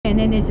and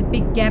then there's a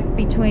big gap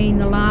between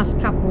the last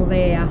couple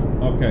there.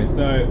 Okay,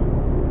 so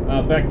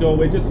back door,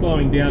 we're just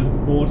slowing down to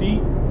 40,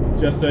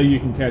 just so you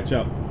can catch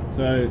up.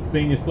 So,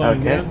 senior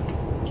slowing down.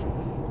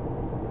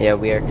 Yeah,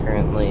 we are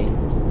currently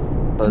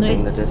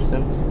closing the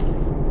distance.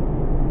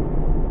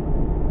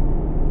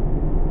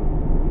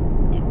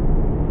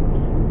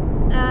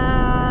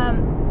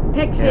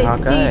 Peck says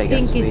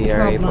desync is the problem. We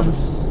are able to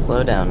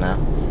slow down now.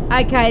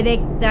 Okay,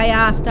 they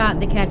are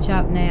starting to catch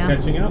up now.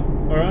 Catching up?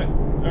 Alright,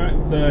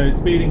 alright, so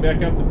speeding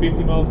back up to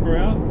 50 miles per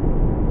hour.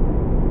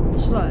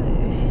 Slow.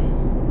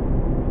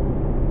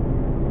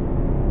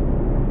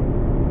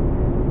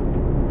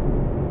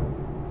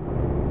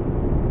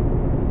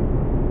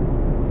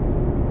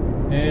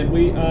 And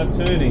we are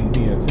turning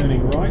here,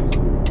 turning right.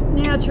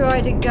 Now try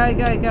to go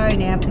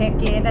now,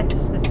 Peck. Yeah,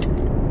 that's good.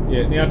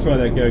 Yeah, now try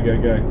that go.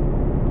 Go.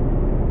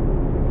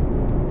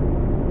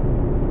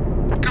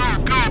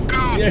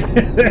 Yeah,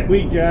 there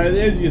we go.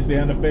 There's your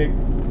sound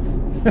effects.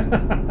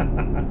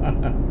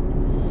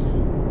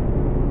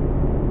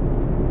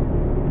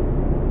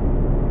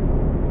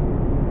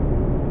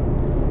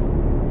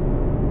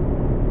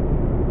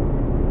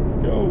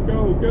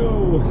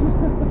 Go.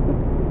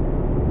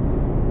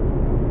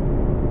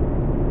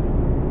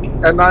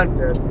 And I'm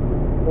dead.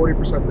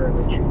 40%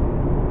 damage.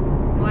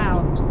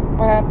 Wow.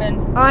 What happened?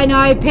 I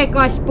know, Peck,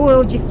 I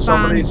spoiled your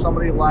fun.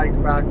 Somebody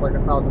lagged back like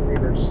 1,000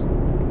 meters.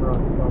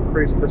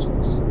 Crazy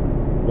distance.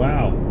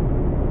 Wow.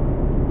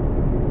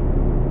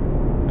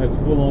 That's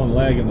full on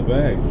lag in the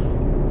bag.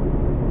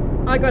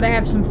 I gotta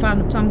have some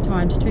fun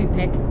sometimes too,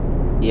 Peck.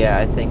 Yeah,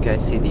 I think I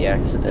see the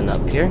accident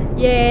up here.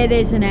 Yeah,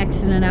 there's an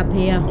accident up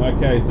here.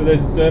 Okay, so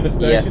there's a service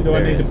station. Yes, Do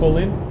I need to pull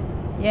in?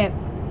 Yep.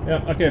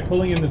 Yeah, okay,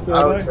 pulling in the servo.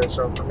 I would say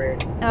so for me.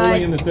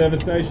 Pulling in the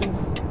service station.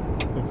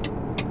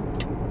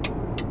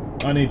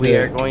 We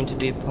are going to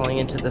be pulling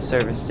into the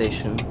service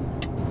station.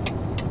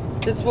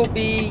 This will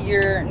be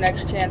your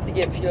next chance to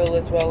get fuel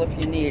as well if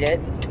you need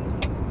it.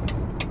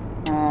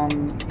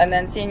 And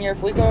then senior,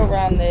 if we go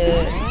around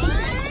the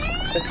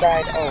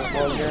side, oh,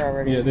 well, you're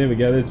already... Yeah, there we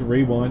go, there's a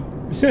rewind.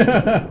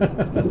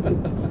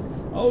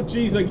 Oh,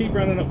 jeez, I keep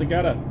running up the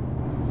gutter.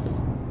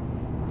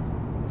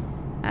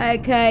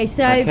 Okay,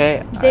 so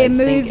they're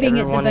moving at the back.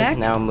 Everyone is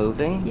now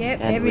moving,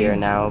 and we are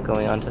now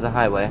going onto the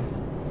highway.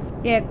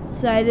 Yep,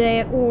 so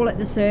they're all at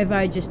the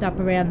servo just up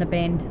around the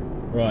bend.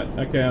 Right,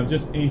 okay, I'm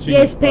just inching.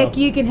 Yes, Peck,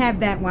 you can have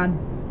that one.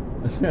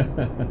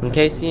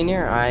 Okay,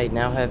 senior, I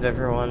now have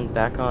everyone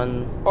back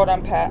on... Hold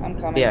on, Pat, I'm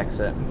coming. The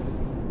exit.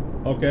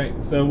 Okay,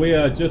 so we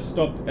are just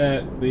stopped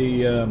at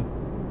the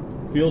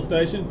fuel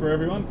station for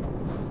everyone.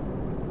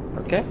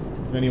 Okay.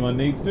 If anyone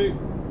needs to.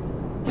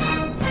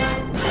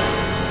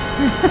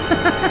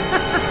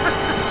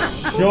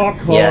 Shock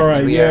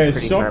horror, yeah,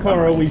 shock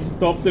horror. We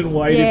stopped and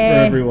waited for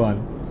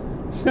everyone.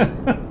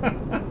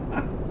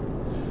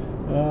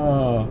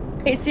 Oh.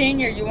 Hey,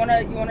 senior, you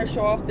wanna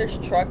show off this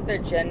truck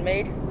that Jen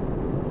made?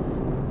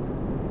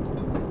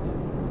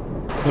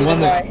 The one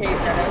that I hate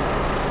Renaults.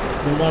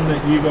 The one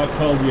that you got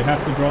told you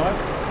have to drive?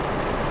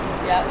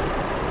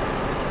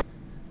 Yep.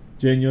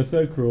 Jen, you're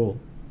so cruel.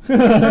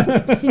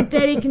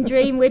 Synthetic and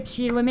dream whips,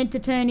 you're meant to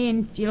turn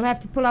in. You'll have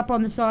to pull up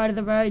on the side of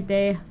the road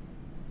there.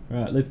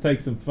 Right, let's take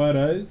some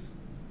photos.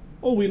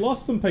 Oh, we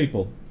lost some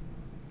people.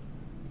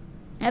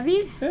 Have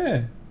you?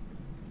 Yeah.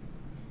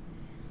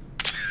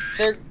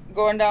 They're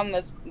going down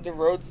the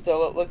road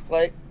still, it looks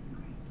like.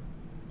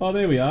 Oh,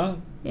 there we are.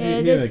 Yeah,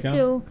 here there's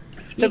still...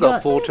 They've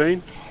got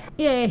 14.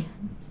 Yeah,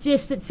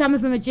 just that some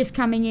of them are just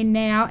coming in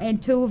now,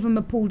 and 2 of them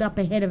are pulled up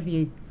ahead of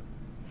you.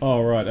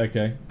 Oh, right,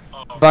 okay.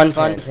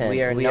 Bunton,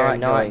 we are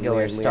not going.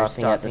 We're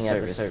stopping at the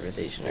service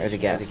station, or the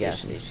gas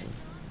station.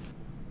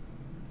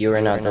 You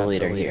are not the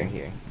leader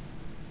here.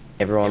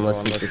 Everyone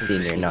listens to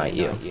senior, not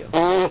you.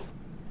 God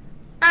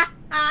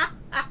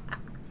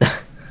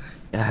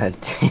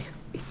damn.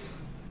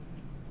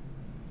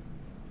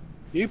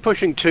 You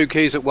pushing 2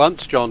 keys at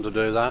once, John, to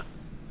do that?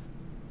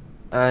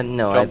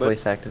 No, I have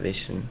voice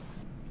activation.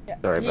 Yeah.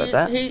 Sorry about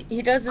that.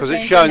 He does the same Because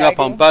it's showing thing up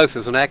on both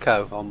as an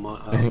echo on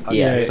my...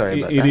 yeah, sorry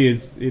about that.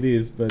 It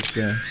is, but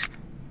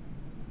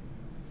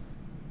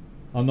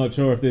I'm not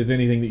sure if there's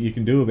anything that you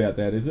can do about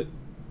that, is it?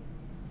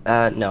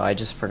 No, I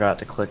just forgot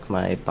to click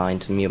my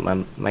bind to mute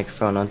my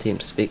microphone on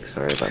TeamSpeak.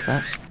 Sorry about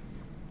that.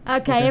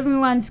 Okay,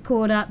 everyone's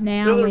caught up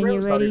now when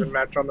you're ready. Not even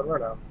match on the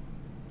Renault.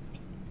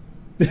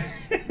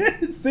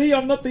 See,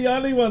 I'm not the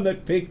only one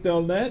that picked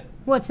on that.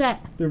 What's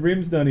that? The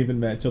rims don't even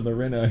match on the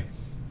Renault.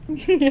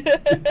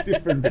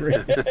 Different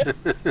rims.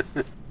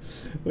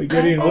 We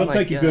get in. We'll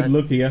take a good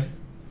look here.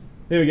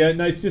 There we go.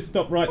 No, just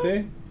stop right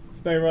there.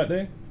 Stay right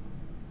there.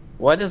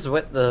 What is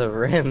with the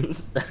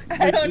rims?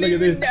 I don't look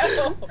even at this.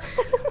 know.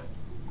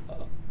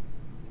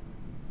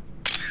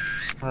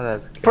 Oh,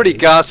 that's crazy. Pretty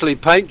ghastly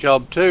paint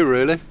job too,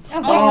 really.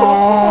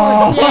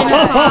 Oh,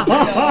 Jennifer.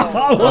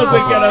 I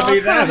wasn't gonna be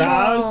that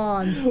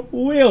harsh.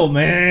 Will,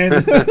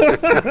 man.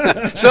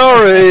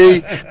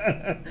 Sorry.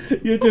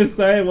 You're just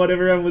saying what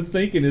everyone was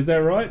thinking. Is that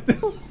right?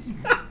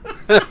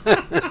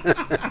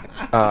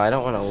 Oh, I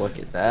don't want to look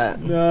at that.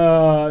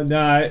 No,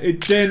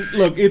 Jen,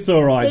 look, it's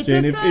alright, It's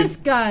Jen. her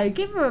first go.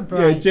 Give her a Yeah,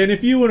 break. Jen,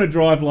 if you want to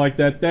drive like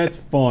that, that's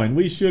fine.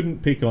 We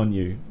shouldn't pick on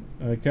you,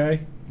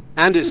 okay?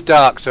 And it's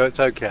dark, so it's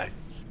okay.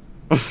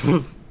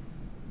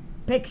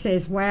 Pick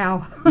says,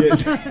 wow.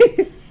 Yes.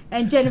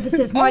 And Jennifer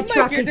says, my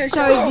truck is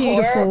so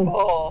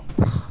beautiful.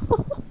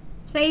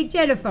 See,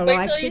 Jennifer Wait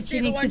likes till you it. see She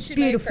the thinks one it's she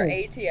made for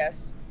beautiful.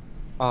 ATS.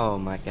 Oh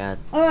my god.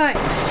 Alright,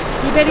 you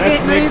better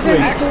That's get next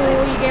moving week.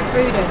 before you get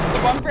booted. The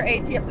one for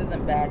ATS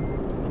isn't bad.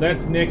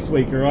 That's next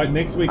week, alright?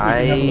 Next week we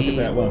can have a look at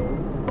that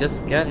one.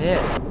 Just got hit.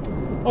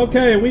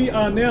 Okay, we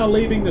are now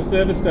leaving the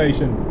service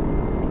station.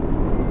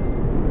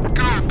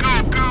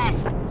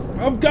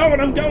 I'm going!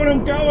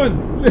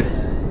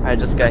 I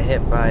just got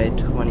hit by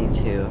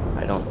 22.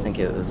 I don't think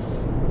it was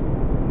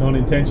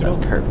Non-intentional?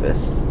 on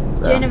purpose.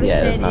 though. Jennifer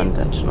Yeah, it was said not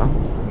intentional.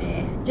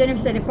 Yeah. Jennifer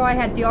said if I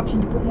had the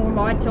option to put more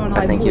lights on,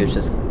 I I think would. he was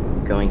just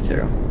going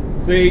through.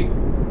 See,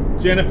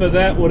 Jennifer,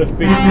 that would have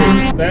fixed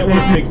it. That would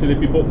have fixed it.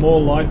 If you put more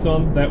lights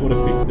on, that would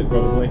have fixed it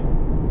probably.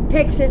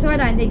 Peck says, I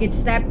don't think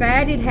it's that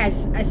bad. It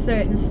has a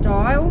certain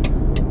style.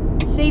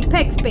 See,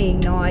 Peck's being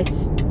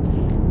nice.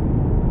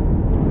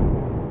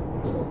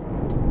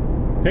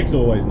 Peck's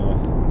always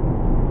nice.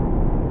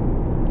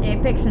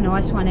 Yeah, Peck's a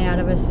nice one out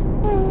of us.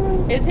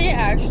 Is he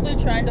actually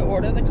trying to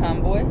order the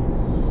convoy?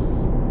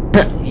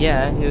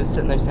 Yeah, he was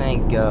sitting there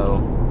saying go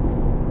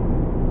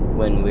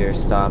when we were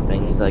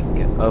stopping. He's like,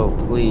 oh,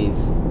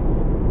 please.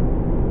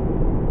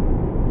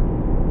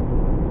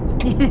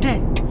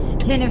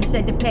 Jennifer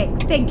said to Peck,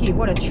 thank you,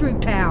 what a true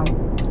pal.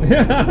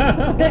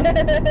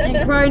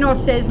 And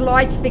Kronos says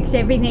lights fix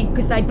everything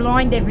because they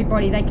blind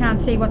everybody. They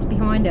can't see what's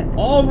behind it.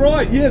 Oh,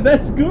 right, yeah,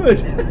 that's good.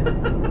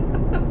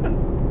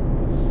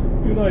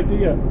 Good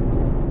idea.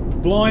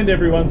 Blind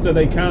everyone so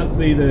they can't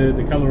see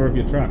the colour of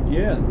your truck.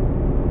 Yeah,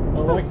 I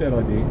like that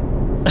idea.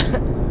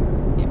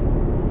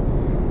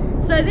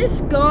 So this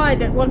guy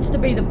that wants to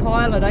be the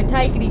pilot, I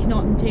take it he's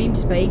not in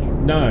TeamSpeak.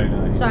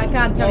 No. So I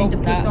can't tell him to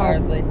piss not off.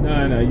 hardly.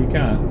 No, you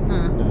can't. No.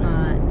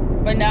 Alright.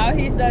 But now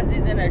he says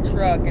he's in a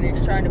truck and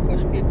he's trying to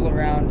push people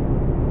around.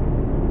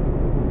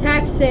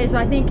 Taff says,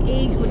 I think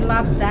Ease would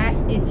love that.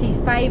 It's his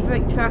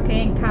favourite truck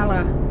and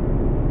colour.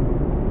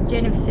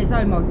 Jennifer says,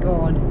 oh my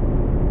god.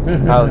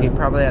 Oh, he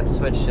probably had to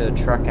switch to a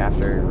truck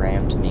after he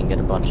rammed me and get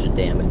a bunch of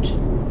damage.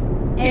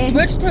 He And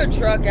switched to a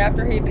truck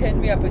after he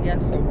pinned me up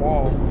against the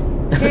wall.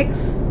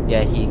 Peck's,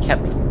 Yeah, he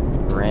kept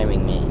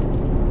ramming me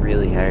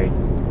really hard.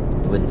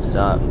 He wouldn't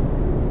stop.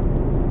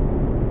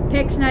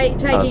 Peck's Caused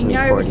taking me no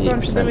 48%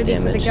 responsibility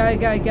for the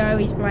damage. go,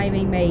 he's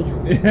blaming me.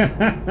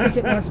 Because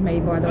it was me,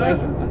 by the way.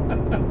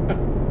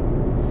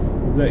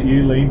 Is that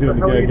you, Lean, doing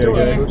What the hell are you the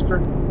doing, Yeah.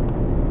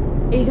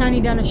 Booster? He's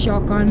only done a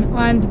shock.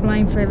 I'm to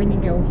blame for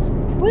everything else.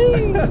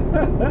 Whee! Go.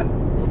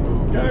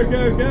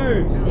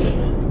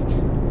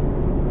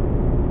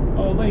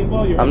 Oh, Lean,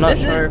 while you're I'm not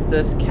This sure is- if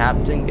this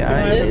captain Can I guy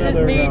have This is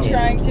another, me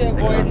trying to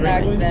avoid an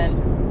drink, please? accident.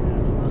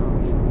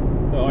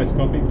 The iced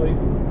coffee, please.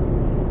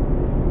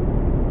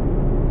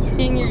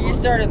 Senior, you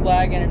started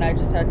lagging and I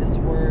just had to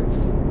swerve.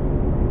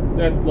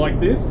 That like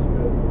this?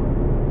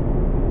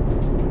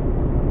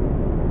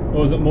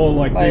 Or is it more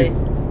like Like-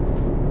 this?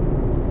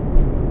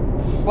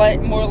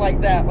 Like, more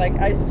like that, like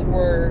I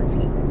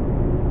swerved.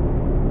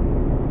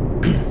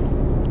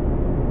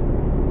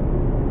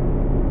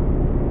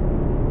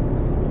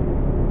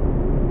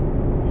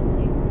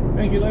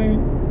 Thank you, Lane.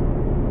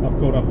 I've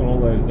caught up on all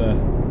those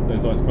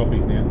iced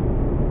coffees now.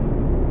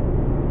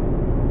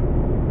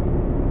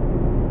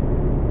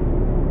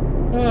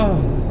 Oh.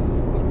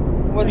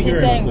 What's Thank he you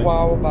very saying much,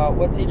 wow about?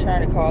 What's he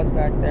trying to cause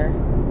back there?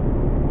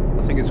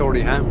 I think it's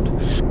already happened.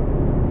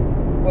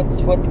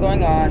 What's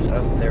going on?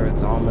 Oh, there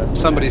was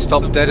almost... Somebody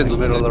stopped dead in the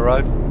middle of the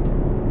road.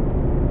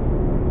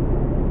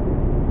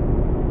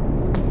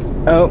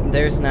 Oh,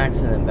 there's an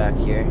accident back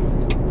here.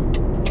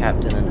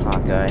 Captain and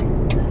Hawkeye.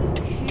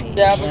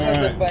 Yeah, because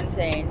Alright. of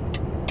Buntain.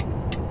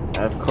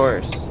 Of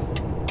course.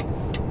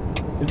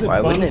 Is it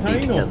Why wouldn't it be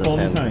Buntain or because of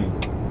him?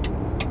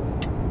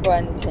 Fontaine?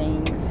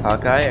 Buntains.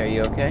 Hawkeye, are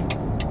you okay?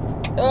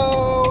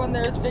 Oh, and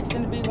there's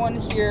fixing to be one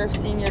here if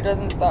Senior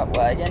doesn't stop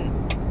lagging.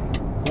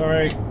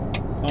 Sorry.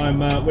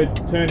 We're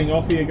turning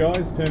off here,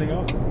 guys. Turning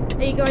off.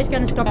 Are you guys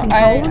going to stop in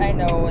I Colin?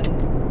 know,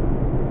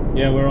 and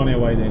Yeah, we're on our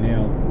way there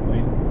now,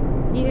 Lane.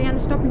 You're going to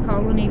stop in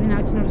Colin even though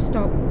it's not a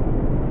stop.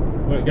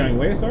 We're going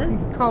where, sorry?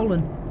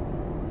 Colin.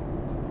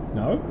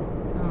 No?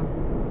 Oh.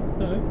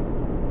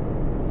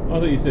 No. I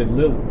thought you said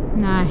Lil.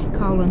 No,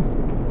 Colin.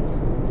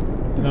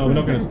 No, we're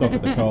not going to stop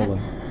at the Colin.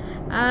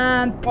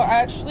 well,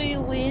 actually,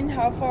 Lean,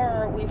 how far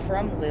are we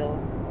from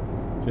Lille?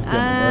 Just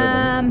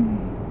down the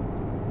road.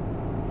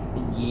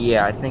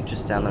 Yeah, I think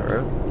just down the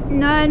road.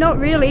 No, not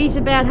really. He's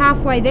about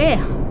halfway there.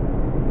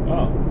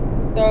 Oh.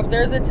 So if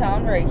there's a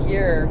town right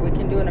here, we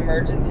can do an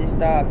emergency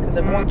stop because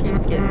everyone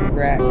keeps getting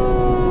wrecked.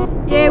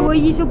 Yeah, well,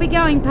 you'll be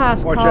going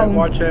past Colin.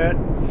 Watch it.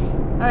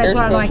 Or as, There's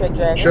I tow like truck to,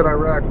 driver. Should I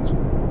wrecked?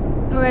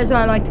 or as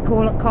I like to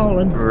call it,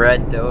 Colin.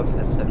 Red Dove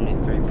has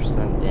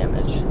 73%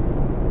 damage.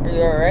 Are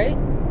you alright?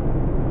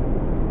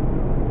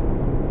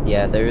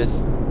 Yeah,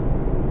 there's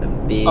a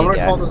big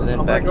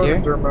accident back here.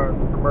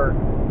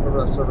 Wherever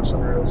that service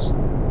center is.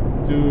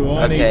 Do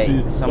I need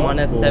to stop? Someone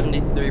has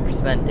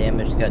 73%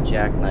 damage, got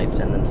jackknifed,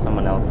 and then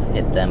someone else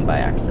hit them by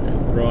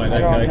accident. Right,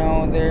 okay. I don't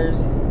know,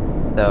 there's...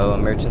 So,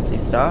 emergency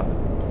stop?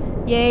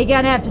 Yeah, you're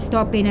gonna have to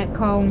stop in at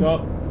Cole.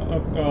 Stop.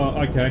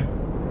 Okay.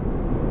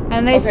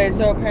 Unless... Okay,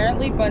 so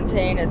apparently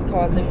Buntain is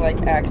causing,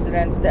 like,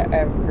 accidents to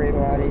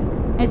everybody.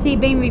 Has he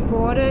been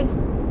reported?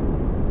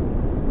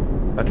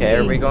 Okay,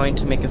 are we going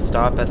to make a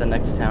stop at the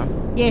next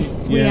town?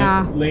 Yes, we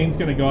are. Lean's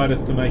going to guide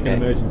us to make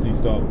an emergency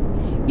stop.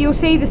 You'll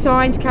see the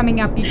signs coming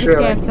up. You're just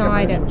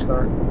outside it.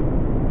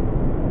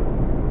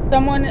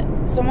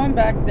 Someone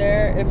back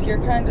there, if you're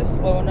kind of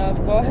slow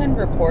enough, go ahead and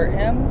report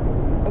him.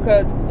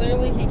 Because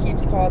clearly he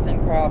keeps causing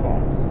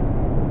problems.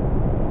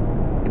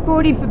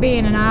 Report him for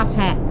being an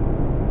asshat.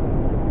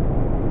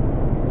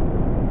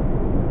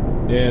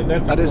 Yeah,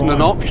 that isn't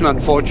an option,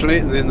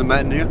 unfortunately, in the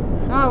menu.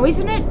 Oh,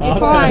 isn't it? Oh,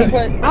 If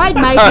I'd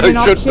make it an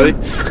option.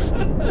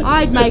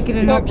 I'd make it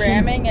an option.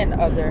 Ramming and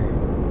other.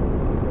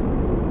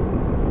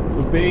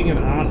 For being an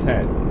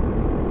asshat.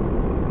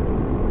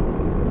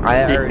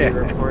 I already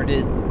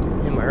reported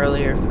him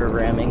earlier for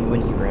ramming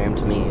when he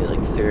rammed me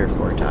like 3 or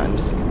 4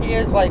 times. He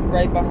is like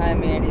right behind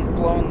me and he's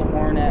blowing the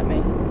horn at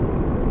me.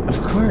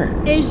 Of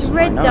course. Is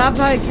Red Dove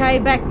okay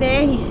back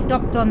there? He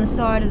stopped on the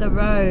side of the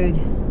road.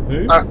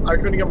 Who? I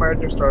couldn't get my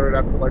engine started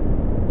after like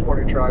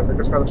 20 tries. I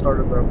just got it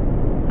started though.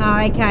 Oh,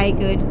 okay,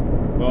 good.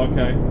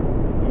 Okay.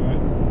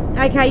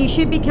 Alright. Okay, you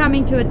should be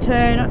coming to a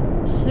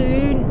turn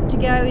soon to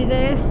go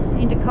there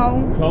into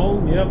Colne.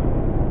 Colne, yep.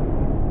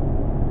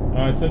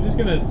 Alright, so I'm just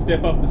going to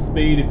step up the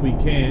speed if we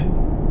can.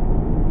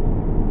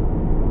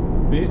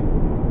 A bit.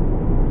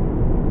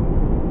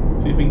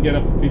 See if we can get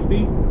up to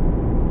 50.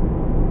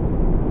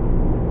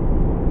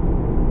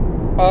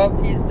 Oh,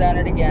 he's done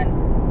it again.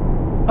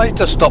 Oh, he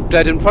just stopped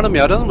dead in front of me.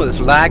 I don't know whether it's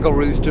lag or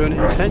he's doing it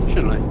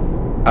intentionally.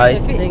 I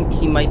think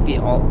he might be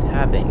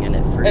alt-tabbing and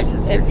it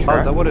freezes your truck. Oh,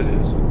 is that what it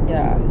is?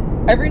 Yeah.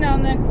 Every now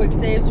and then quick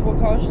saves will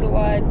cause you to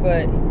lag,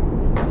 but...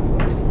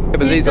 Yeah,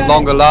 but these are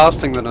longer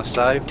lasting than a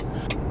save.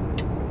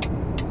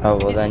 Oh,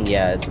 well then,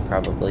 yeah, it's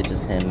probably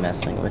just him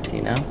messing with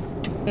you now.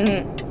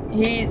 Mm-hmm.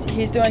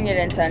 He's doing it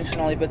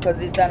intentionally because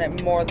he's done it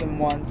more than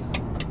once.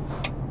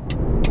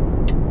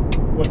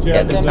 Watch out,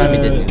 Yeah, this time he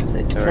didn't even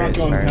say sorry truck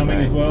as far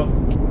oncoming as well.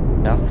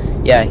 No?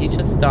 Yeah, he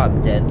just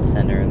stopped dead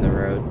center in the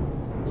road.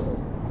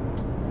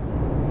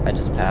 I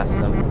just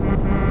passed him.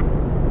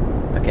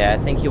 Okay, I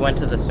think he went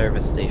to the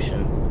service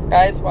station.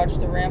 Guys, watch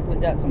the ramp. We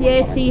got someone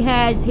Yes, coming. he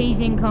has. He's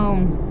in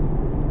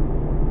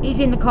Colne. He's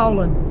in the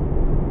colon.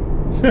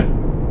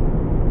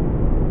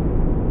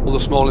 All the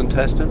small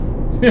intestine.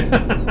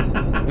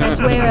 That's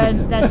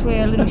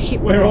where a little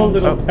ship. Where all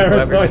little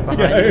parasites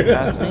go. You,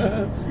 pass me.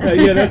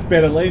 Yeah, that's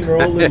better, Lean.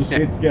 Where all little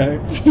shits go.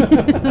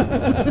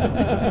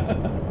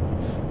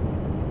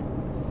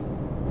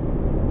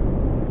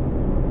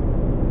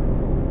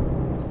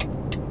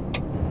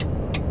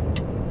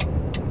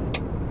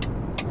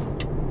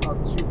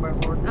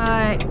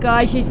 Alright,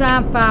 guys, you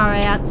aren't far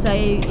out, so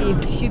you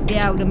should be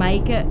able to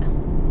make it.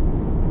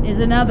 There's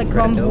another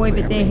convoy,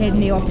 but they're heading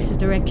the opposite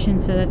direction,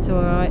 so that's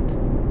alright.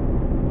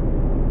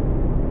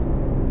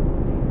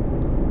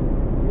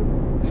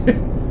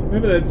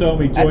 Remember that time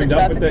we joined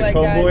up with that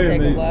convoy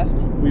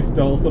and we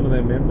stole some of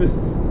their members?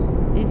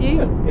 Did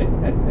you?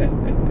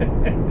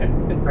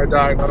 I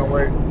died, by the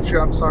way. Shit,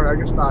 I'm sorry, I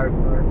just died.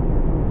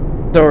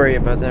 Right. Sorry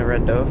about that,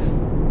 Red Dove.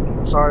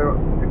 Sorry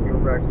if you were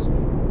wrecked.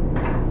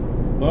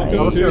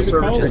 Welcome to the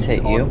Colne. Just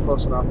hit you.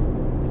 Close enough.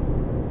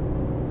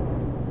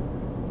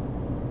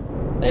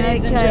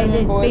 Ladies and Okay, gentlemen,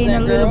 there's boys been a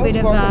and little girls, bit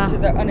of welcome to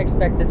the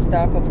unexpected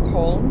stop of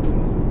Colne.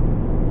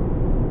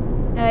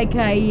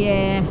 Okay,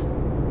 yeah.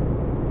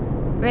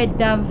 Red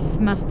Dove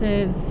must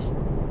have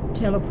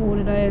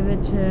teleported over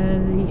to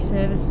the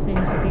service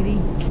centre, did he?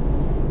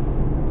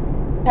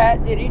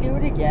 Pat, did he do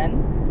it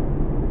again?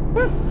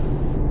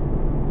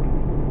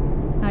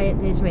 Oh yeah,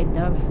 there's Red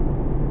Dove.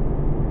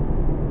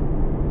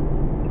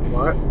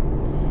 What?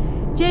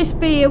 Just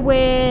be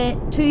aware,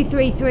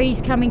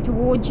 233's coming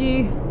towards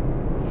you.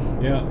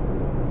 Yeah.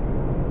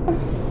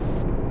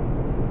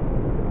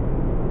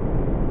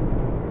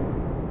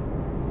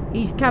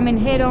 He's coming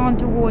head on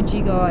towards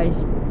you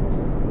guys.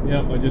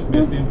 Yep, I just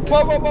missed him.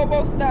 Whoa, whoa, whoa,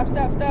 whoa, stop,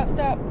 stop, stop,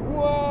 stop.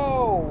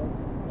 Whoa.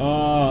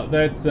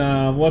 That's,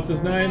 what's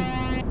his name?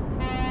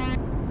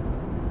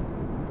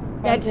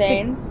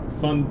 Fontaine's.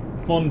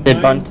 Fontaine.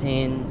 Did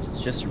Fontaine's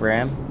just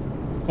ram?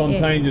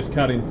 Fontaine just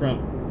cut in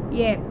front.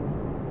 Yeah.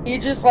 He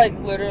just like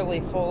literally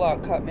full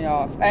out cut me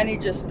off and he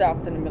just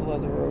stopped in the middle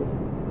of the road.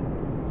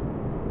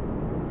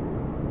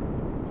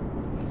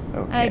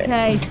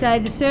 Okay, so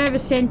the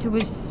service centre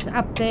was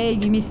up there,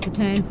 you missed the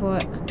turn for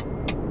it.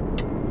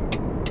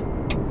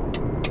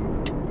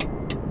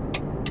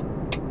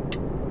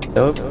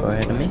 Dove, go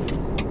ahead of me.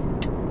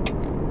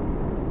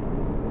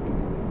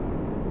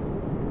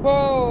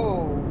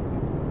 Whoa!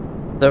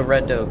 So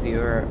Red Dove,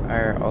 you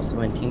are also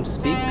in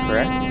TeamSpeak,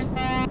 correct?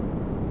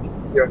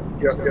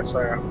 Yes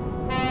I am.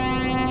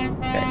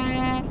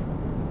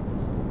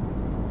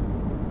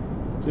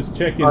 Okay. Just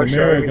check in the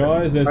mirror,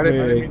 guys, as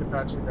we're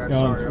going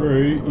Sorry,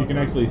 through. You can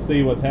actually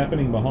see what's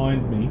happening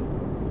behind me.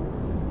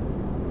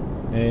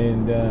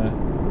 And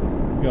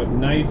we've got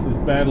Nace is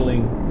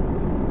battling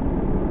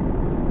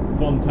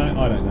Fontaine.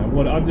 I don't know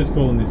what. I'm just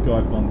calling this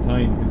guy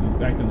Fontaine because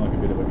he's acting like a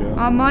bit of a girl.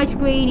 On my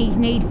screen, he's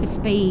Need for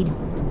Speed.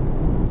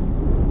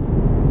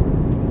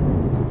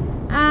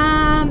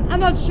 I'm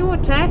not sure,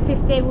 Taff,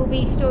 if there will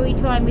be story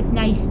time with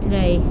Nace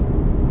today.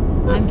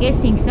 I'm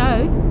guessing so.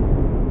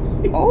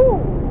 Oh.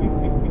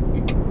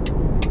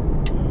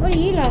 What are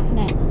you laughing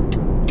at?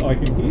 I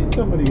can hear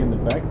somebody in the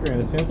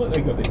background. It sounds like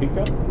they've got the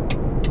hiccups.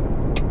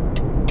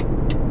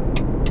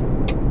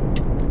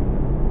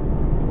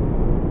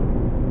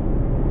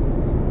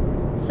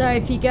 So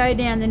if you go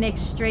down the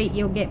next street,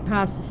 you'll get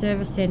past the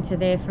service centre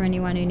there for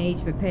anyone who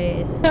needs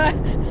repairs.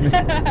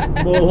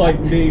 More like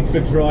need for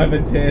driver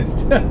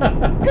test.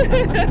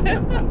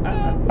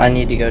 I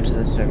need to go to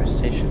the service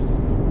station.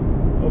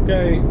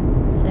 Okay.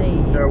 So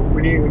Yeah,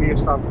 we need to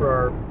stop for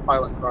our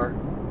pilot car.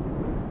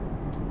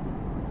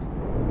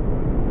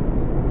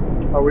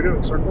 Are we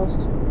doing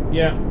circles?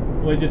 Yeah,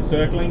 we're just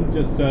circling,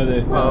 just so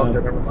that... Oh, okay,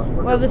 never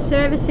mind. well, the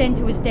service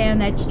centre was down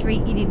that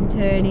street you didn't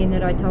turn in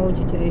that I told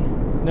you to.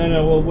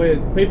 No,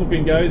 well, people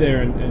can go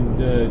there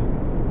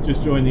and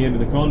just join the end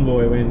of the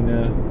convoy when...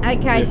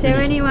 Okay, so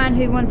finished. anyone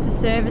who wants a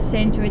service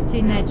centre, it's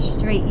in that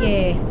street,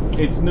 yeah.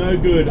 It's no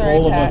good Sorry,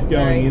 all of Pat, us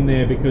going sorry. in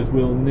there because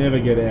we'll never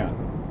get out.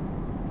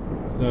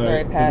 So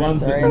Sorry, Pat, the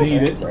ones that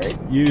need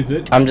it, use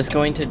it. I'm just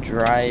going to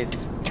drive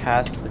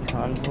past the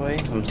convoy.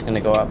 I'm just going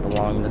to go up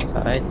along the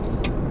side.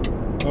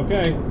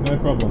 Okay, no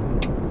problem.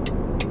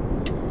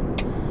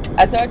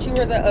 I thought you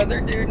were the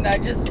other dude, and I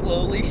just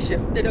slowly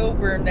shifted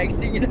over. And next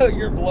thing you know,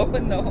 you're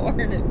blowing the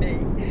horn at me.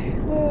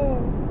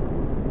 Oh.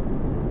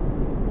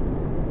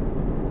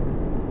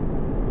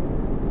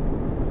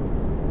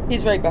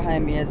 He's right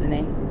behind me, isn't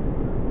he?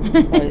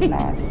 Oh, he's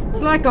not.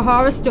 It's like a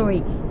horror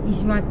story.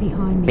 He's right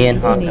behind me. Me and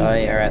isn't he?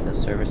 Hawkeye are at the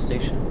service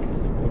station.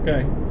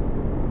 Okay.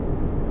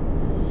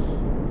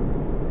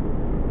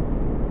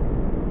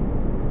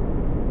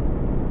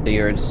 So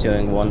you're just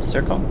doing one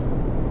circle?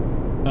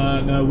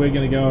 No, we're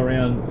going to go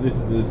around. This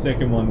is the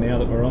second one now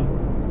that we're on.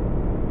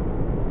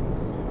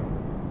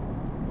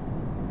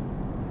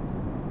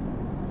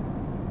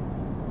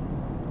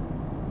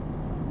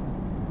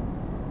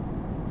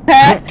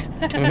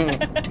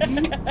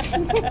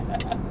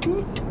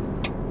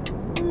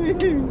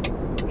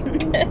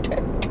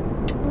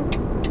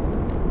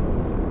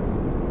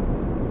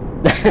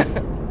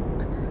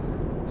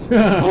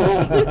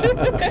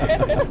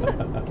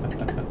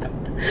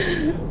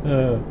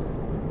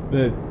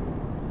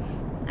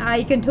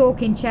 You can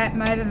talk in chat,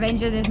 Move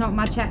Avenger. There's not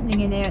much happening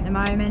in there at the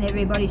moment.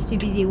 Everybody's too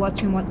busy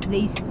watching what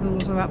these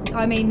fools are up to.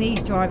 I mean,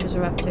 these drivers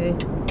are up to.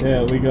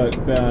 Yeah, we got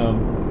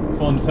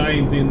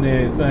Fontaine's in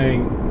there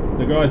saying,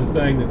 the guys are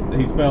saying that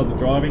he's failed the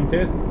driving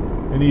test,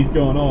 and he's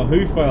gone, oh,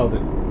 who failed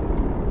it?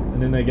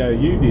 And then they go,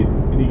 you did.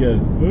 And he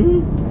goes,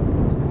 who?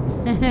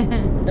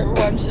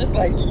 Everyone's just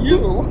like, you.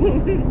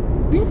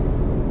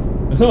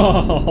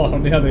 Oh,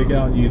 now they're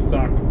going, you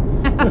suck.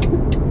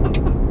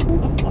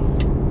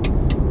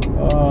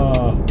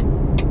 Oh.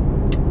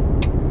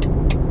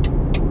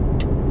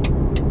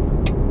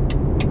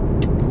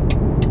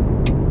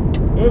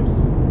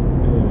 Oops.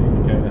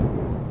 Indicator.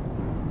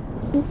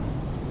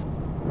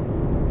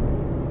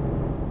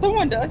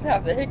 Someone does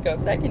have the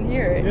hiccups. I can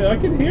hear it. Yeah, I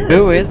can hear it.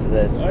 Who is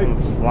this? I'm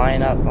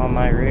flying up on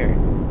my rear.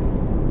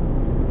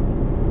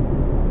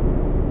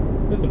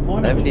 There's a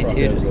pineapple 72 truck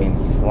just over came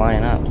there.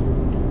 flying up.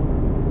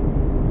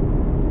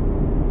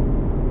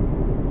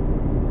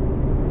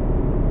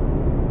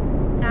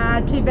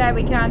 Too bad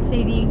we can't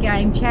see the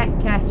in-game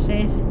chat, Taff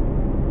says.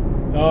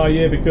 Oh,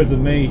 yeah, because of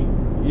me.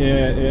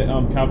 Yeah,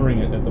 I'm covering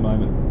it at the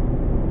moment.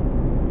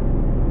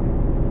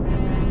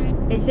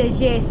 It says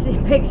yes.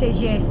 Peck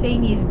says yes.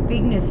 Senior's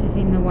bigness is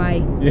in the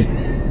way.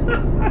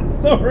 Yeah.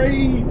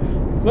 Sorry.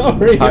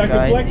 I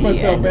can black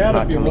myself out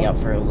if you coming want.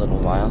 up for a little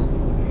while.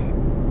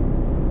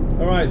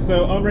 Alright,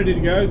 so I'm ready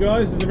to go,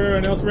 guys. Is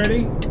everyone else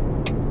ready?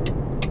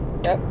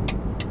 Yep.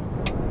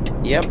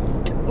 Yep.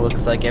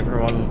 Looks like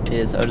everyone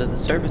is out of the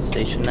service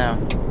station now.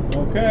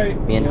 Okay.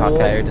 Me and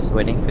Hawkeye are just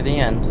waiting for the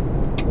end.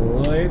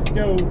 Let's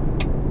go.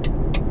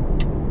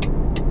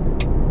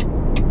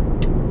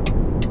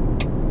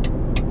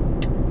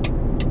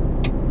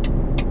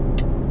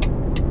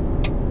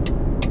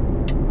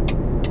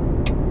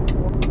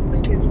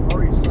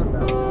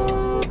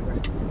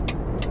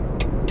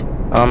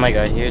 Oh my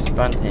god, here's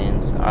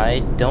Buntains. I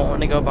don't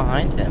want to go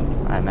behind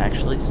him. I'm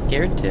actually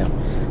scared to.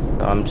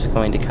 So I'm just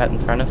going to cut in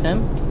front of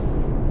him.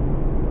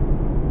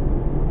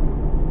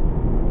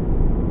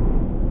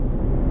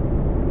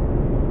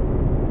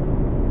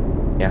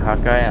 Yeah,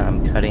 Hawkeye,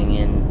 I'm cutting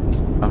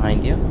in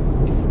behind you.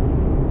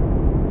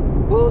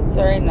 Oh,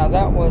 sorry, now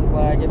that was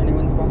lag if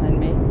anyone's behind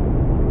me.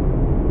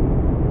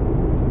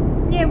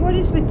 Yeah, what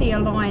is with the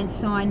Alliance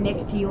sign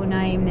next to your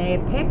name there,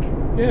 Peck?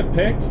 Yeah,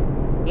 Peck.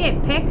 Yeah,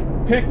 Peck.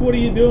 Peck, what are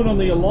you doing on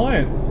the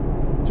Alliance?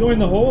 Join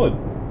the Horde.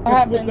 Guess what?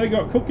 happened? They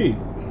got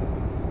cookies.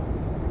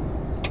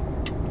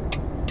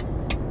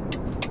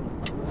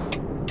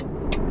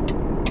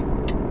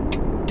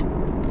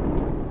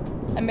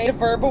 made a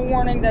verbal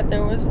warning that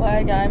there was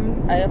lag. I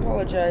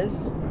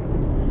apologize.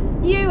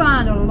 You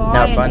aren't a Now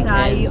lion, Buntains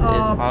say. is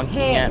Oh, honking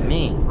Pet. at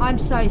me I'm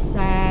so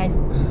sad.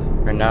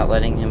 for not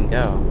letting him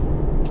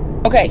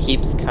go. Okay, He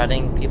keeps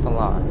cutting people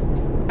off.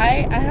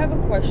 I have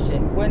a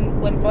question. When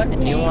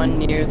Buntains... Anyone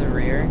near the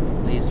rear,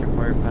 please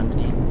report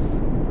Buntains.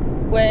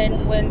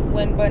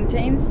 When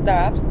Buntains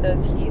stops,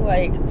 does he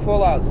like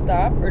full out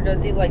stop, or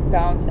does he like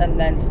bounce and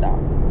then stop?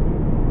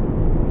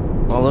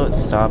 Follow it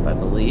stop, I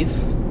believe.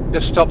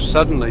 Just stop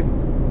suddenly.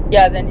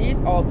 Yeah, then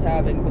he's all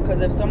tabbing,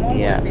 because if someone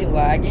Yeah. would be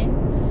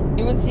lagging,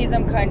 you would see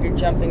them kind of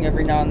jumping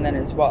every now and then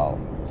as well.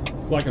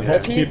 It's like a hop,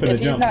 If skip, he's and a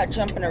jump. not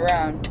jumping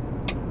around,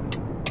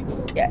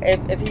 yeah,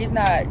 if he's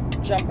not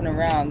jumping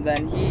around,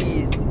 then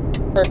he's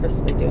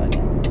purposely doing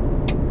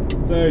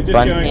it. So just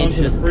going Buntains onto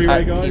the just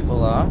freeway, cut guys.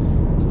 people off.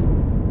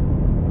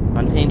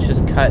 Buntains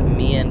just cut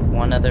me and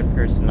one other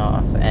person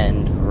off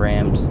and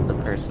rammed the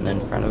person in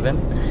front of him.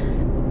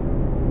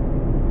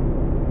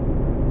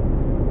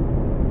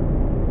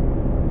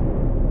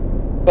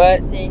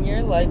 But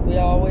senior, like we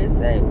always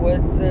say,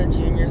 what's a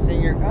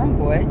junior-senior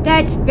convoy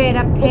That's better,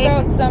 Pet.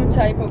 without some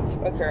type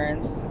of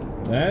occurrence?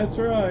 That's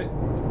right.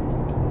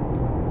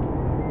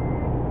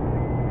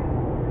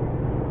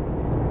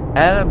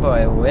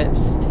 Attaboy,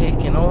 Whip's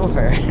taking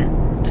over.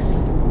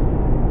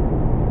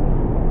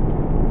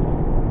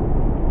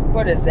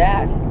 What is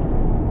that?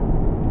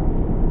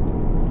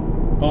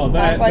 Oh,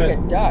 that. Sounds like that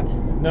a duck.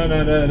 no,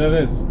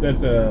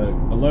 that's a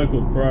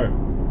local crow.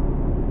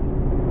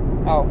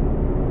 Oh,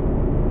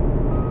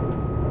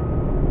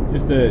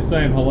 Just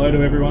saying hello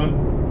to everyone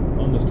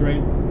on the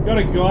stream. Got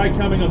a guy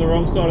coming on the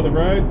wrong side of the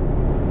road.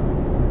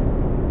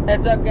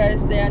 heads up,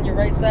 guys. Stay on your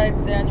right side.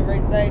 Stay on your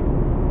right side.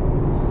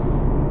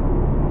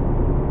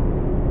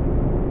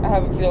 I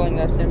have a feeling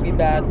that's gonna be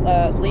bad.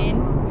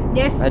 Lean.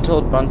 Yes. I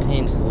told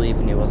Buntains to leave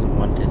and he wasn't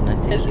wanted, and I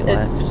think he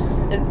left.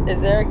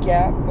 Is there a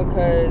gap?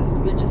 Because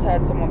we just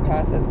had someone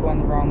pass us going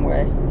the wrong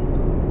way.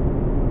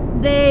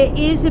 There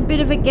is a bit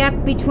of a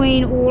gap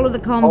between all of the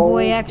convoy,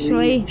 Holy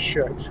actually.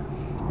 shit.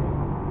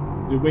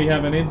 Did we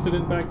have an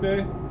incident back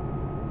there?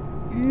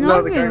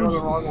 Not the guy going the really.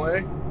 wrong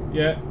way.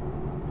 Yeah.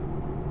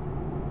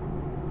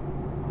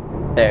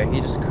 There,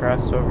 he just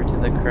crossed over to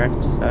the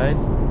correct side.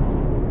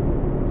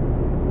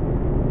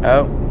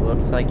 Oh,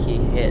 looks like he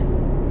hit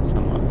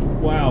someone.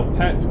 Wow,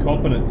 Pat's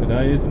copping it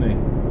today, isn't he?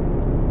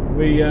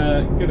 We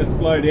gonna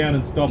slow down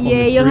and stop on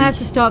Yeah, this you'll bridge. have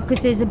to stop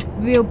because there's a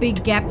real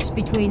big gaps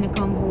between the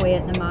convoy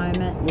at the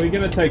moment. We're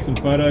gonna take some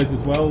photos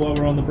as well while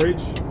we're on the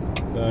bridge.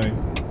 So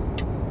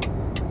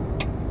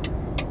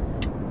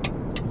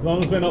as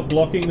long as we're not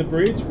blocking the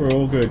bridge, we're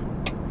all good.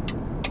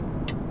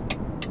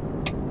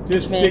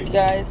 Just Mates, stick,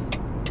 guys.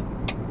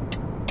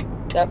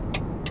 Yep.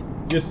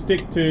 just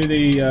stick to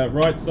the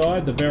right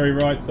side, the very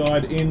right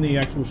side in the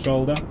actual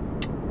shoulder,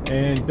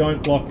 and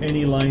don't block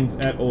any lanes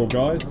at all,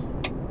 guys.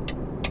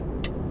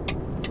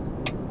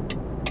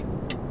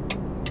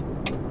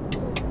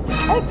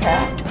 Hi,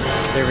 Pat.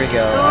 There we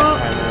go. Oh.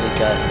 I finally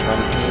got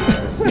Buntains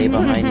to stay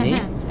behind me,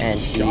 and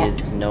he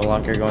is no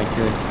longer going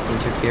to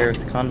interfere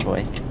with the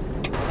convoy.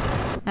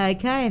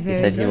 Okay, He very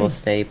said good. he will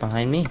stay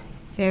behind me.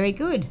 Very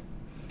good.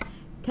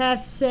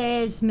 Taff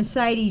says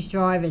Mercedes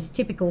drivers,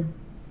 typical.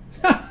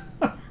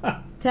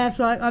 Taff's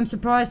like, I'm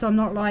surprised I'm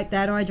not like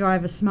that. I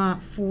drive a smart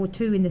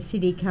 4.2 in the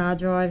city car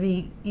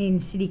driving.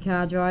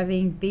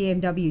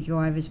 BMW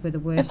drivers were the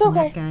worst It's in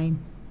okay. that game.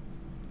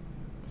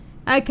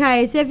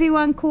 Okay, is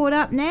everyone caught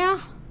up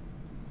now?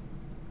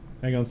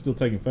 Hang on, still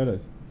taking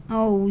photos.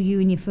 Oh, you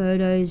and your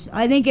photos.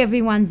 I think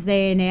everyone's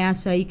there now,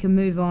 so you can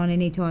move on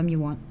anytime you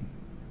want.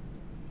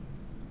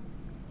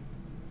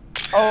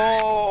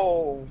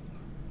 Oh.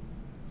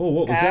 Oh,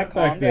 what was Pat, that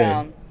back calm there?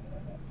 down.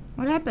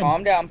 What happened?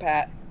 Calm down,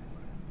 Pat.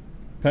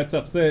 Pat's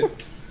upset.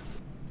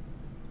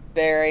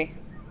 Very.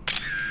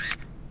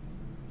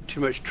 Too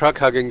much truck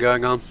hugging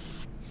going on.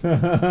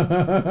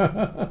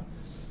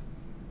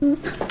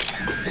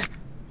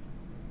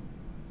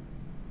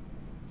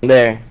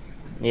 There.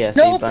 Yeah,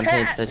 see, No, Buntains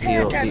Pat, said Pat,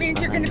 he'll that be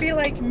means you're behind gonna me. be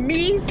like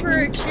me for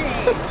a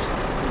change.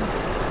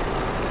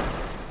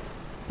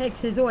 Heck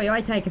says, oi,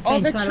 I take All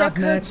offence, the I love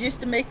truck hugs mercs.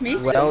 used to make me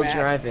so Well mad.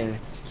 driving.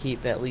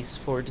 Keep at least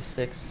 4 to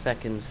 6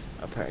 seconds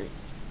apart.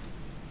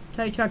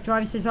 Tow truck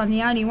driver says, I'm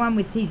the only one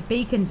with his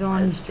beacons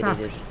on As his truck.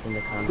 stated in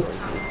the convoy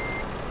feed.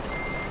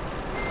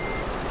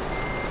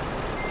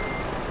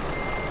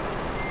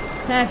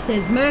 Taff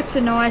says, mercs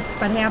are nice,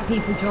 but how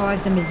people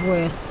drive them is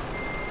worse.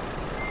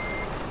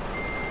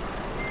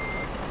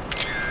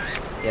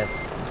 Yes.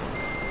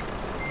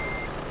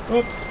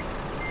 Oops.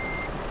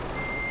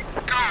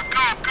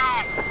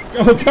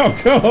 Go!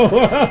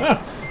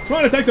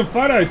 Trying to take some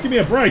photos. Give me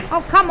a break.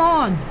 Oh, come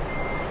on!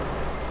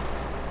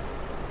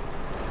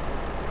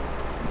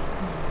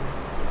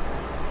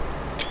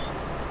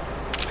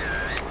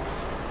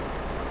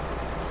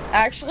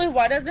 Actually,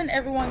 why doesn't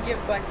everyone give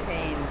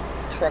Buntains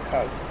truck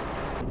hugs?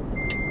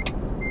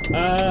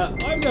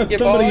 I've got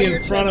Give all somebody your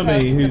in front of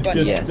truck me hugs to who's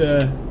Buntains. just,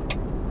 Yes.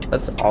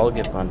 Let's all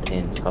get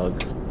Buntains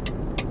hugs.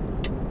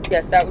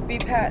 Yes, that would be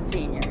Pat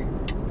Senior.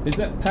 is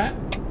that Pat?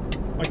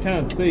 I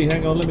can't see.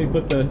 Hang on, let me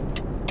put the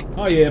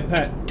Oh yeah,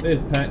 Pat.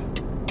 There's Pat.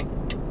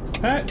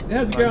 Pat,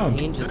 how's it going?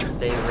 Fontaine, just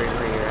stay right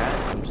where you're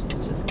at. I'm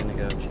just gonna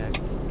go check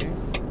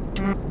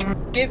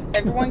here.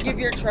 Everyone give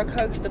your truck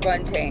hugs to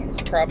Buntains.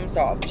 Problem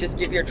solved. Just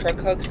give your truck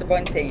hugs to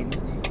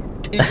Buntains.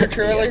 Use your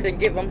trailers and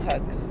give them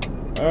hugs.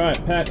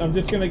 Alright, Pat, I'm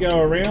just gonna go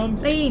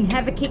around. Lean,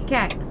 have a Kit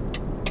Kat.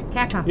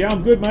 Kappa. Yeah,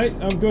 I'm good, mate.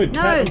 I'm good.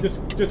 No. Pat, I'm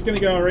just gonna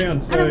go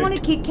around. So I don't want a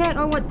Kit Kat,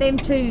 I want them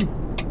too.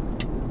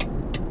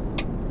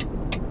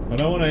 I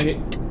don't want to hit.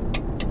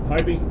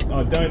 Hoping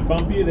I don't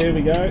bump you. There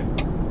we go.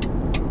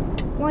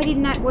 Why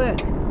didn't that work?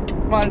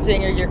 Come on,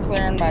 Singer, you're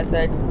clear on my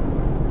side.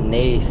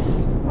 Nice.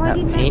 Why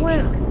didn't that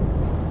work?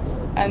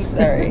 I'm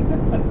sorry.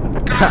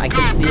 I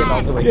can see it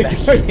all the way back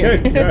Go, here.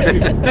 go, go.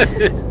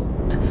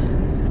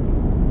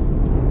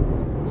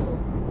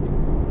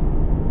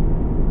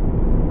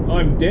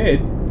 I'm dead.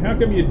 How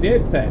come you're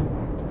dead, Pat?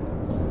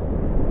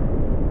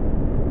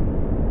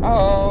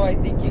 Oh, I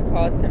think you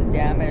caused him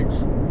damage.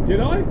 Did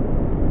I?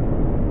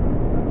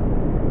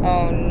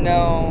 Oh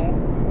no.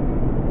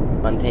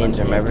 Fontaines,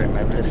 remember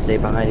to stay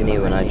behind me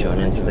when I join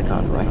into the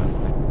convoy.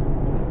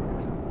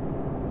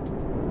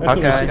 That's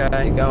what I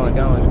Okay, going.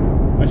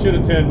 I should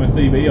have turned my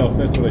CB off.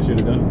 That's what I should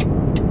have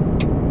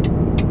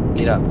done.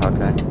 Lead up,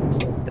 Hawkeye.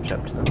 Catch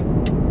up to them.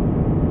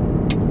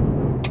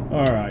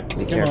 Alright. Be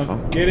Come careful.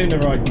 on. Get in the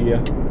right gear.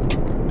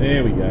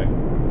 There we go.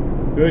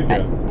 Good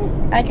girl.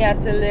 I got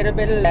a little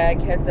bit of lag.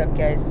 Heads up,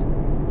 guys.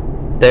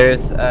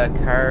 There's a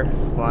car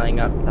flying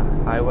up the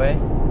highway.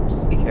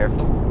 Just be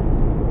careful.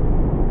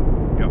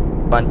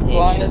 Fontaine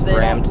Long as just they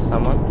rammed don't-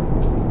 someone.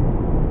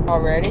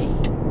 Already?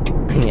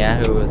 Yeah,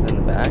 who was in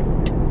the back?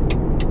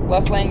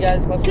 Left lane,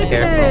 guys. Left lane.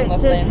 Careful. Superbird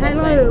Left says lane, left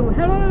hello,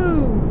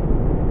 hello.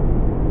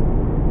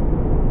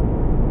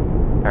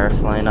 Car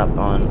flying up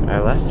on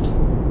our left.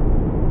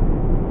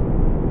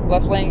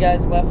 Left lane,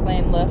 guys. Left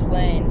lane. Left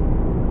lane.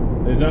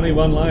 There's only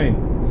one lane.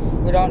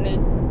 We don't need...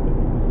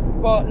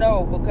 Well,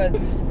 no, because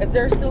if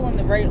they're still in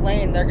the right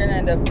lane, they're gonna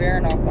end up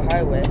veering off the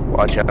highway.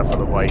 Watch out for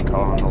the white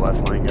car on the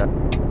left lane, guy.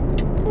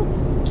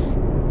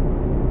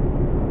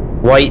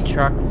 White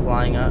truck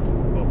flying up.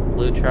 Oh,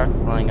 blue truck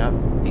flying up.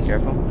 Be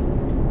careful.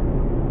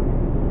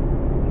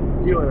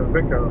 You and a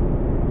Vico.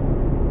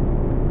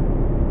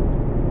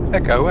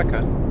 Echo.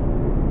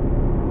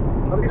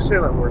 How do you say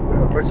that word?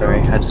 Vico? Sorry,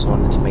 I just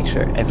wanted to make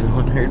sure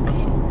everyone heard me.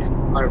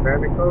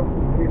 Iranico?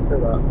 How do you say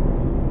that?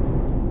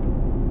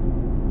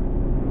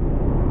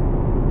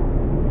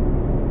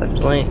 Left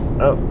lane.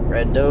 Oh,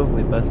 red dove.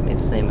 We both made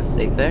the same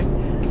mistake there.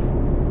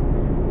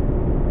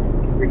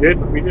 We did?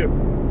 We do.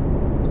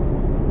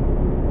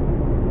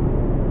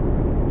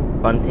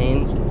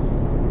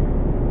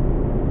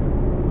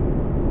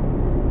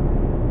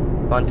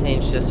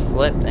 Fontaines just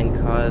flipped and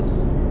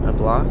caused a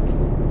block.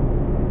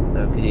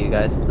 So could you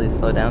guys please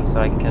slow down so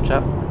I can catch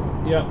up?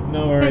 Yep,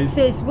 no Beck worries.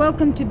 says,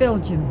 welcome to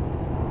Belgium.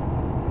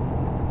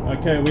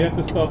 Okay, we have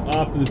to stop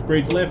after this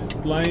bridge.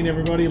 Left lane,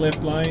 everybody.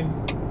 Left lane.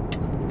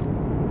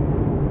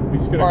 We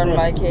just Or gotta in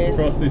my case-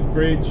 cross this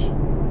bridge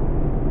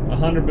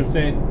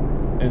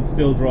 100% and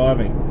still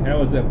driving.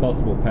 How is that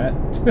possible, Pat?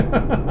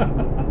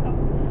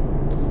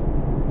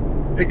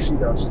 Pixie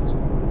dust.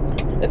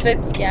 If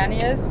it's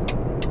Scanias,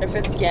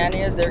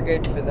 they're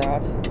good for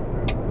that.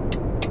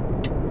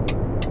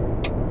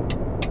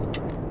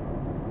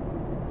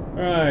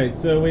 Alright,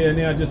 so we are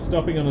now just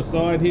stopping on the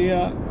side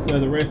here so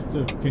the rest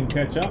can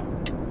catch up.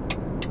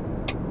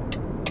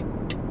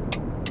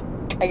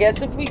 I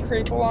guess if we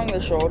creep along the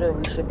shoulder,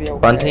 we should be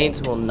okay.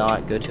 Fontaines will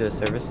not go to a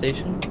service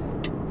station.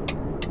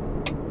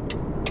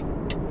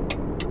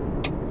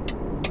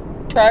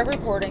 Try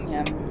reporting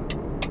him.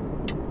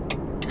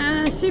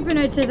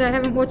 Supernode says, I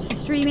haven't watched the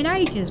stream in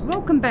ages.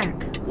 Welcome back.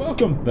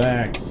 Welcome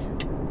back.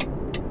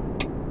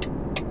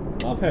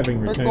 Love having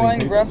We're returning going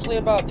people. roughly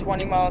about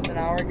 20 miles an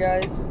hour,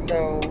 guys,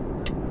 so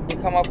you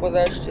come up with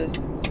us,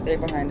 just stay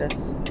behind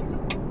us.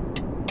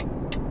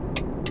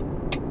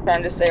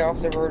 Trying to stay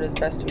off the road as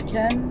best we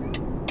can.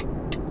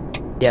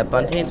 Yeah,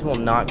 Buntaines will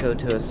not go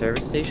to a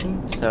service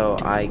station, so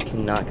I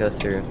cannot go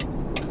through.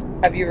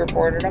 Have you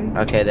reported him?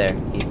 Okay, there.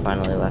 He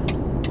finally left.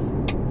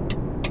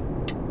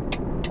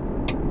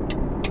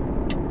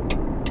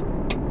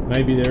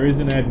 Maybe there is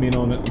an admin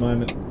on at the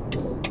moment.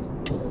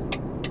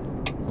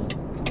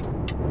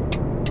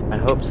 I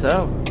hope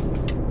so.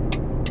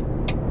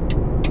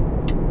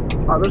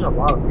 Oh, there's a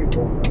lot of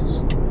people in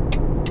this.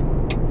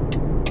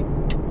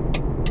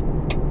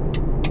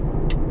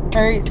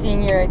 Alright,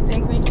 Senior, I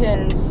think we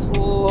can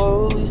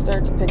slowly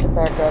start to pick it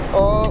back up.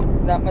 Oh,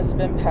 that must have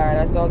been Pat.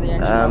 I saw the engine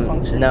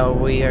malfunction. No,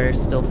 we are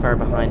still far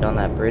behind on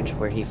that bridge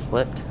where he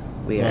flipped.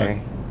 We are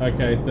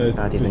Okay, so it's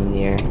not just, even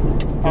near.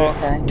 Oh,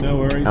 okay. no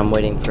worries. I'm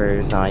waiting for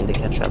Zine to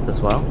catch up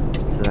as well,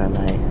 so then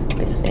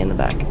I stay in the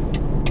back.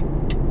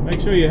 Make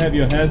sure you have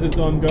your hazards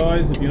on,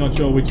 guys. If you're not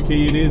sure which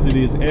key it is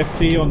F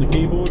key on the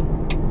keyboard.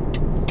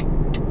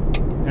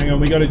 Hang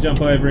on, we got to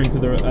jump over into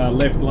the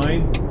left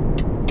lane.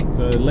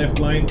 So left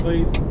lane,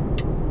 please.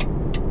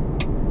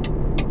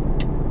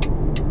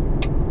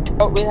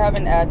 Oh, we have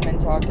an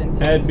admin talking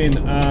to us.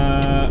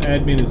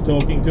 Admin is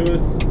talking to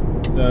us.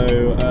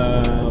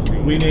 So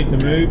we need to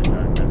move.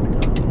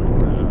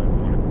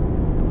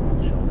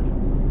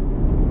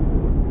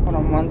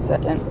 1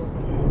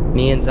 second.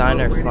 Me and Zine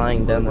are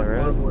flying down the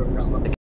road.